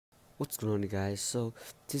What's going on, you guys? So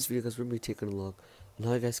this video, guys, we're gonna be taking a look on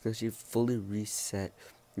how you guys can actually fully reset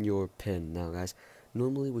your pin. Now, guys,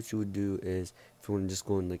 normally what you would do is if you want to just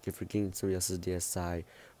go in, like if you're getting somebody else's DSi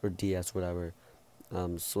or DS, whatever.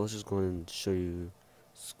 So let's just go in and show you.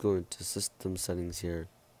 Let's go into system settings here.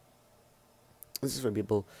 This is for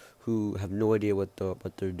people who have no idea what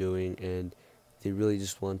they're doing and they really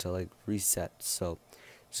just want to like reset. So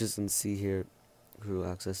just can see here who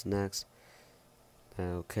access next.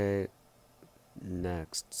 Okay,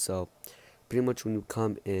 next. So pretty much when you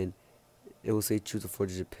come in, it will say choose a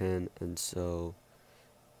 4-digit pin, and so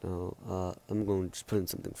I'm going to just put in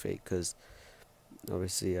something fake because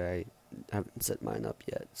obviously I haven't set mine up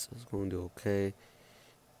yet. So let's go and do okay.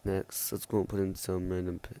 Next, let's go and put in some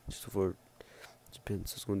random pin, just a 4-digit pin.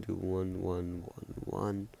 So let's go and do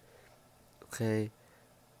 1111. Okay,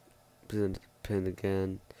 put in the pin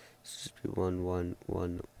again. Let's just be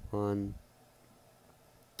 1111.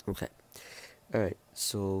 Okay. Alright,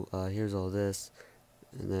 so here's all this,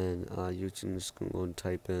 and then you can just go and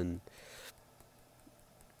type in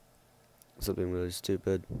something really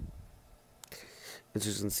stupid. As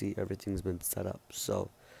you can see, everything's been set up. So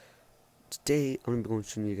today I'm going to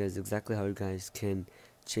show you guys exactly how you guys can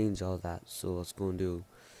change all that. So let's go and do,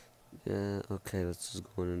 okay, let's just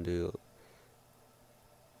go in and do,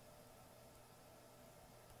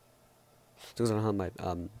 because I don't have my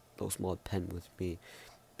little small pen with me,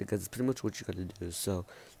 because it's pretty much what you gotta do. So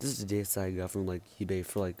this is the DSi I got from like eBay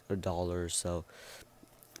for like $1 or so.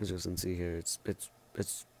 As you can see here, it's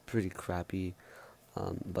pretty crappy,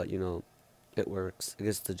 but you know, it works. It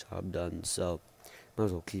gets the job done. So might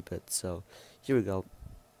as well keep it. So here we go.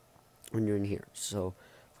 When you're in here, so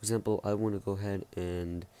for example, I want to go ahead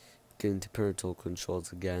and get into parental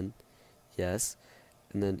controls again. Yes,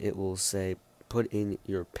 and then it will say put in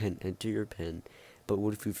your pin, enter your pin. But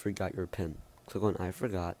what if you forgot your pin? Click on I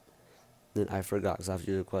forgot, then I forgot, because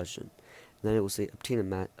after your question. And then it will say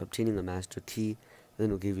obtaining a master key, then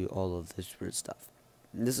it will give you all of this weird stuff.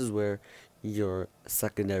 And this is where your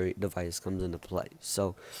secondary device comes into play.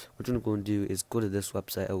 So what you're going to do is go to this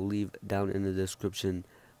website. I will leave down in the description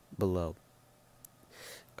below.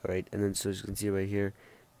 Alright, and then so as you can see right here,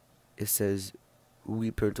 it says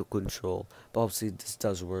Wii Parental Control. But obviously this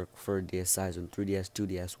does work for DSi's and 3DS,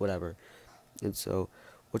 2DS, whatever. And so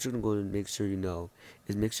what you're going to make sure you know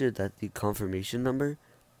is make sure that the confirmation number,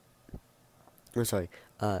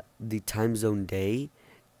 the time zone day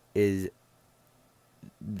is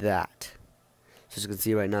that. So as you can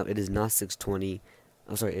see right now, it is not 6:20.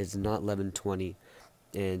 I'm sorry, it's not 11:20,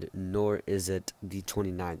 and nor is it the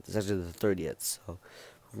 29th. It's actually the 30th. So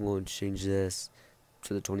we're going to change this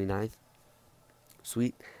to the 29th.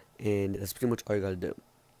 Sweet, and that's pretty much all you gotta do.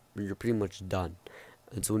 You're pretty much done.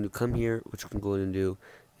 And so when you come here, what you can go ahead and do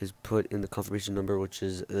is put in the confirmation number, which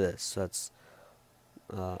is this. So that's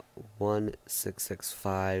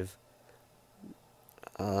 1665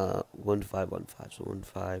 1515. So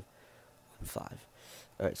 1515.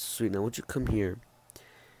 Alright, sweet. Now once you come here,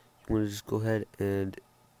 you want to just go ahead and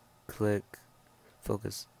click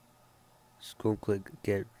focus. Just go and click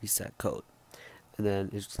get reset code. And then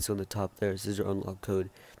as you can see on the top there, this is your unlock code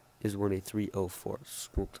is 18304. So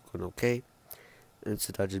go click on OK. And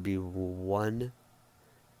so that should be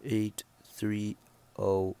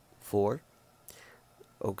 18304.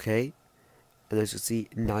 Okay, and as you see,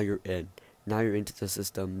 now you're in. Now you're into the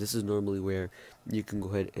system. This is normally where you can go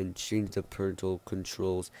ahead and change the parental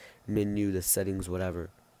controls menu, the settings,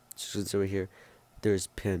 whatever. So you can see right here, there's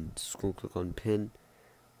pin. Just go click on pin.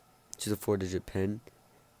 Choose a 4-digit pin,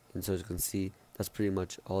 and so as you can see, that's pretty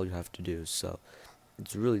much all you have to do. So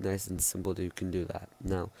it's really nice and simple that you can do that.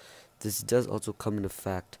 Now, this does also come in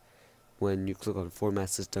effect when you click on Format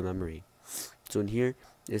System Memory. So in here,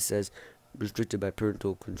 it says restricted by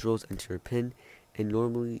parental controls, enter your pin. And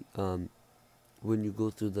normally, when you go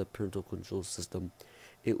through the parental control system,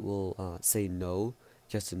 it will say no,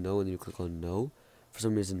 yes and no, and then you click on no. For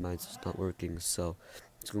some reason, mine's just not working. So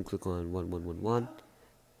it's going to click on 1111.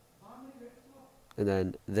 And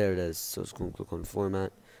then there it is. So it's going to click on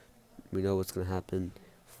Format. We know what's going to happen.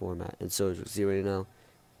 Format. And so as you can see right now,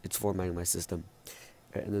 it's formatting my system.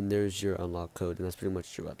 Right, and then there's your unlock code, and that's pretty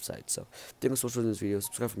much your website. So thank you so much for this video.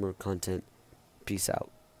 Subscribe for more content. Peace out.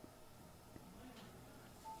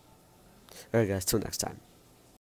 Alright guys, till next time.